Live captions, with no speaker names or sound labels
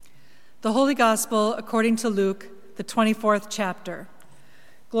The Holy Gospel according to Luke, the 24th chapter.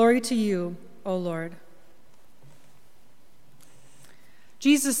 Glory to you, O Lord.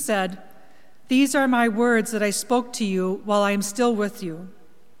 Jesus said, "These are my words that I spoke to you while I am still with you,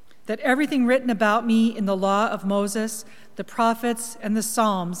 that everything written about me in the law of Moses, the prophets, and the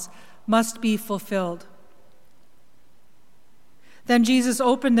Psalms must be fulfilled." Then Jesus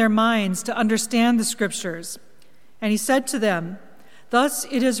opened their minds to understand the Scriptures, and he said to them, "Thus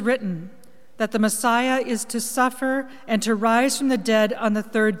it is written, that the Messiah is to suffer and to rise from the dead on the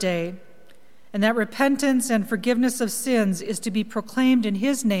third day, and that repentance and forgiveness of sins is to be proclaimed in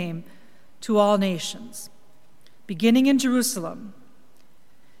his name to all nations, beginning in Jerusalem.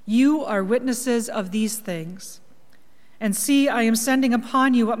 You are witnesses of these things. And see, I am sending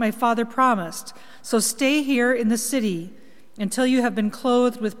upon you what my Father promised, so stay here in the city until you have been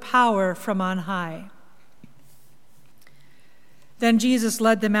clothed with power from on high." Then Jesus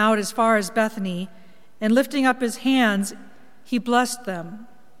led them out as far as Bethany, and lifting up his hands, he blessed them.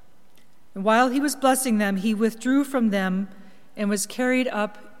 And while he was blessing them, he withdrew from them and was carried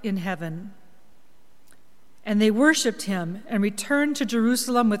up in heaven. And they worshiped him and returned to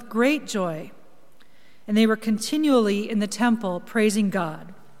Jerusalem with great joy. And they were continually in the temple praising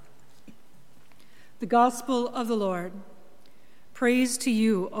God. The Gospel of the Lord. Praise to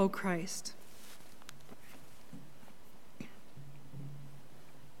you, O Christ.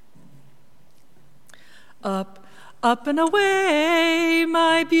 Up, up and away,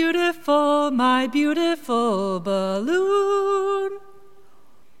 my beautiful balloon.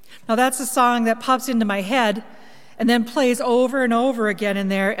 Now that's a song that pops into my head and then plays over and over again in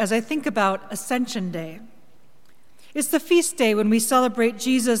there as I think about Ascension Day. It's the feast day when we celebrate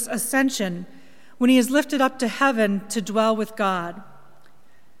Jesus' ascension, when he is lifted up to heaven to dwell with God.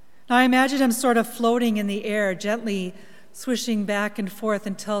 Now I imagine him sort of floating in the air, gently swishing back and forth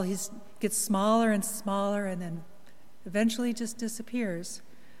until he gets smaller and smaller and then eventually just disappears,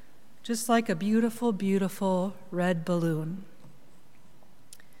 just like a beautiful, beautiful red balloon.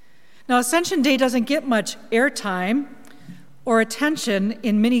 Now, Ascension Day doesn't get much airtime or attention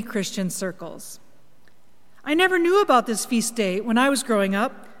in many Christian circles. I never knew about this feast day when I was growing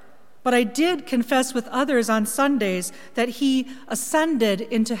up, but I did confess with others on Sundays that he ascended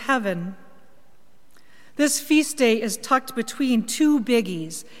into heaven. This feast day is tucked between two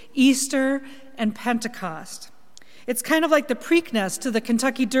biggies, Easter and Pentecost. It's kind of like the Preakness to the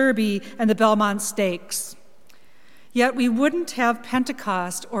Kentucky Derby and the Belmont Stakes. Yet we wouldn't have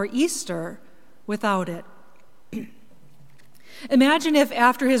Pentecost or Easter without it. Imagine if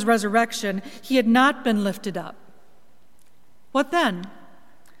after his resurrection he had not been lifted up. What then?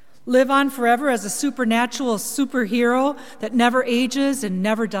 Live on forever as a supernatural superhero that never ages and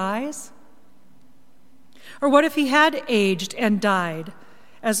never dies? Or what if he had aged and died,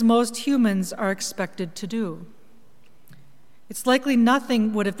 as most humans are expected to do? It's likely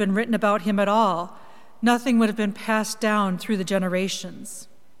nothing would have been written about him at all. Nothing would have been passed down through the generations.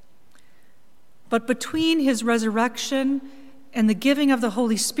 But between his resurrection and the giving of the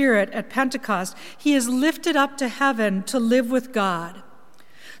Holy Spirit at Pentecost, he is lifted up to heaven to live with God,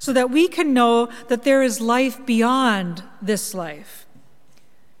 so that we can know that there is life beyond this life,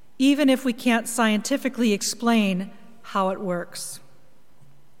 even if we can't scientifically explain how it works.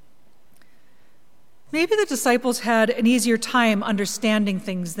 Maybe the disciples had an easier time understanding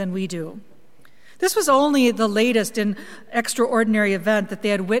things than we do. This was only the latest and extraordinary event that they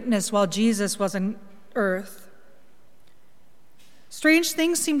had witnessed while Jesus was on earth. Strange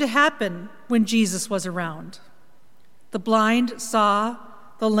things seemed to happen when Jesus was around. The blind saw,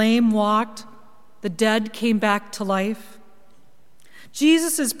 the lame walked, the dead came back to life.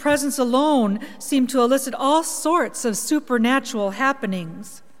 Jesus' presence alone seemed to elicit all sorts of supernatural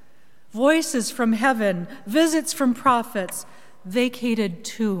happenings. Voices from heaven, visits from prophets, vacated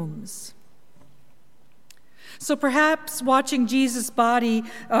tombs. So perhaps watching Jesus' body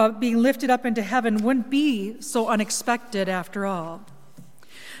being lifted up into heaven wouldn't be so unexpected after all.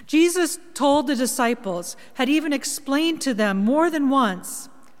 Jesus told the disciples, had even explained to them more than once,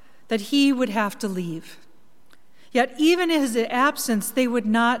 that he would have to leave. Yet even in his absence, they would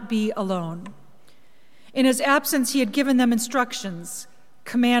not be alone. In his absence, he had given them instructions,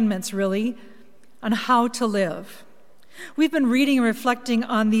 commandments really, on how to live. We've been reading and reflecting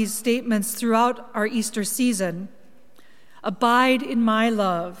on these statements throughout our Easter season. Abide in my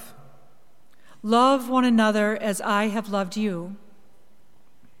love. Love one another as I have loved you.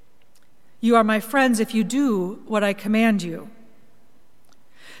 You are my friends if you do what I command you.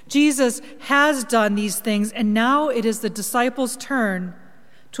 Jesus has done these things, and now it is the disciples' turn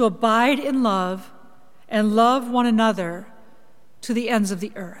to abide in love and love one another to the ends of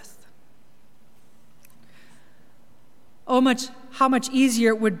the earth. how much easier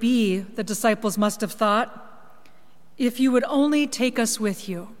it would be, the disciples must have thought, if you would only take us with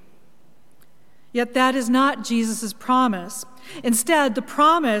you. Yet that is not Jesus' promise. Instead, the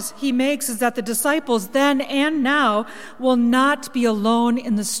promise he makes is that the disciples then and now will not be alone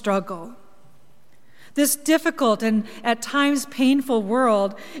in the struggle. This difficult and at times painful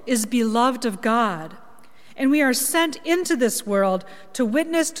world is beloved of God, and we are sent into this world to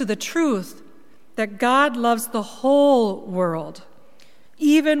witness to the truth that God loves the whole world,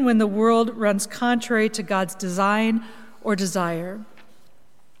 even when the world runs contrary to God's design or desire.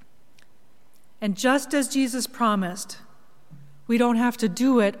 And just as Jesus promised, we don't have to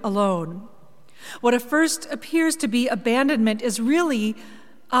do it alone. What at first appears to be abandonment is really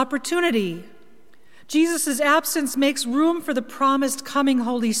opportunity. Jesus' absence makes room for the promised coming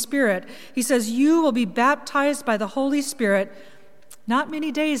Holy Spirit. He says, "You will be baptized by the Holy Spirit not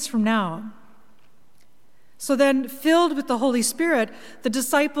many days from now." So then, filled with the Holy Spirit, the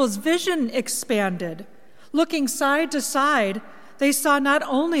disciples' vision expanded. Looking side to side, they saw not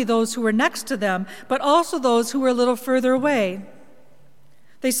only those who were next to them, but also those who were a little further away.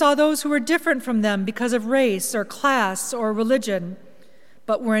 They saw those who were different from them because of race or class or religion,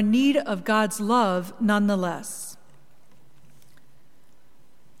 but were in need of God's love nonetheless.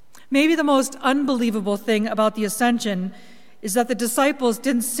 Maybe the most unbelievable thing about the ascension is that the disciples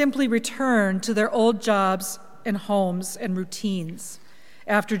didn't simply return to their old jobs and homes and routines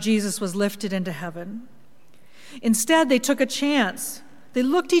after Jesus was lifted into heaven. Instead, they took a chance. They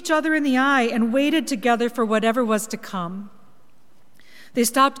looked each other in the eye and waited together for whatever was to come. They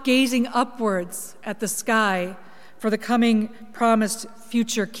stopped gazing upwards at the sky for the coming promised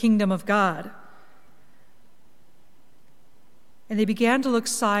future kingdom of God. And they began to look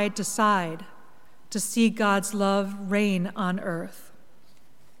side to side to see God's love reign on earth.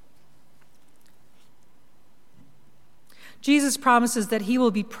 Jesus promises that he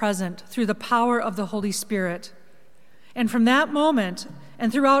will be present through the power of the Holy Spirit. And from that moment,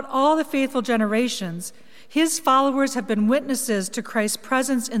 and throughout all the faithful generations, his followers have been witnesses to Christ's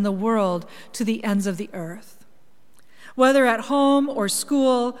presence in the world to the ends of the earth. Whether at home or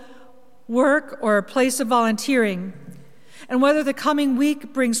school, work or a place of volunteering, and whether the coming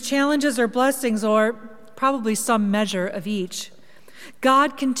week brings challenges or blessings, or probably some measure of each,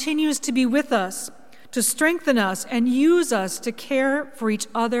 God continues to be with us, to strengthen us and use us to care for each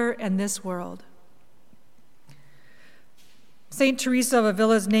other and this world. St. Teresa of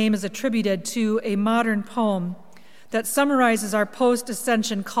Avila's name is attributed to a modern poem that summarizes our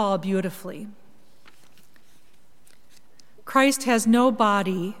post-ascension call beautifully. Christ has no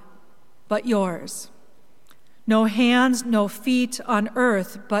body but yours, no hands, no feet on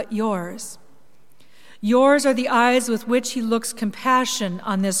earth but yours. Yours are the eyes with which he looks compassion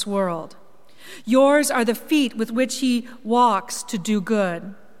on this world. Yours are the feet with which he walks to do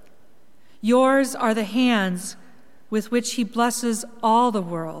good. Yours are the hands with which he blesses all the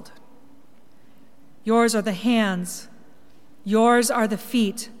world. Yours are the hands, yours are the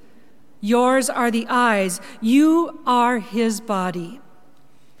feet, yours are the eyes. You are his body.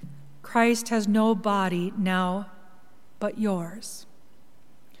 Christ has no body now but yours.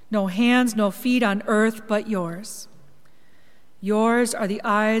 No hands, no feet on earth but yours. Yours are the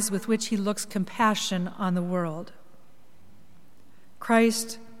eyes with which he looks compassion on the world.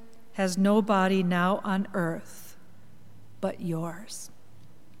 Christ has no body now on earth but yours.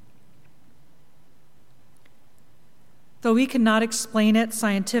 Though we cannot explain it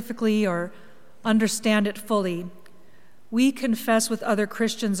scientifically or understand it fully, we confess with other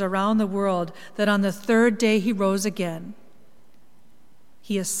Christians around the world that on the third day he rose again.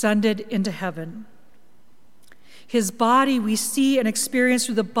 He ascended into heaven. His body we see and experience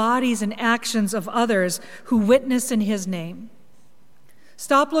through the bodies and actions of others who witness in his name.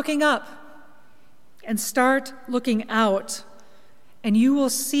 Stop looking up and start looking out, and you will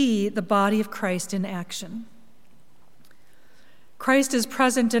see the body of Christ in action. Christ is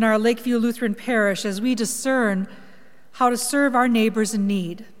present in our Lakeview Lutheran Parish as we discern how to serve our neighbors in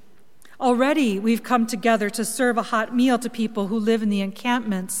need. Already, we've come together to serve a hot meal to people who live in the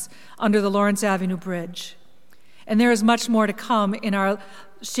encampments under the Lawrence Avenue Bridge. And there is much more to come in our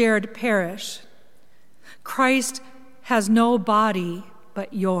shared parish. Christ has no body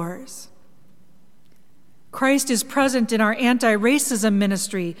but yours. Christ is present in our anti-racism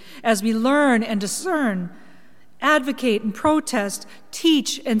ministry as we learn and discern, advocate and protest,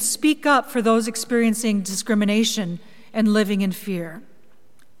 teach and speak up for those experiencing discrimination and living in fear.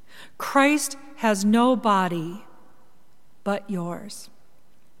 Christ has no body but yours.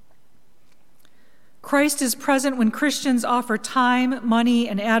 Christ is present when Christians offer time, money,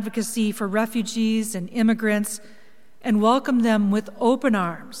 and advocacy for refugees and immigrants and welcome them with open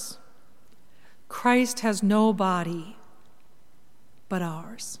arms. Christ has no body but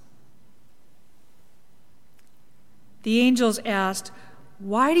ours. The angels asked,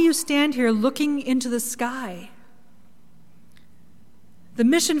 "Why do you stand here looking into the sky?" The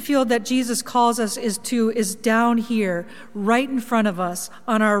mission field that Jesus calls us is down here, right in front of us,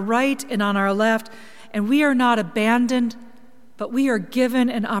 on our right and on our left, and we are not abandoned, but we are given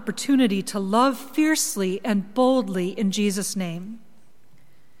an opportunity to love fiercely and boldly in Jesus' name.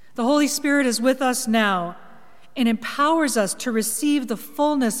 The Holy Spirit is with us now and empowers us to receive the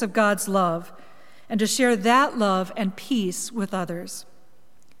fullness of God's love and to share that love and peace with others.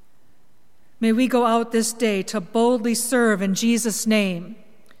 May we go out this day to boldly serve in Jesus' name,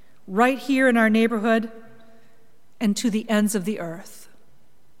 right here in our neighborhood and to the ends of the earth.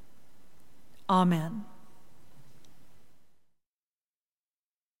 Amen.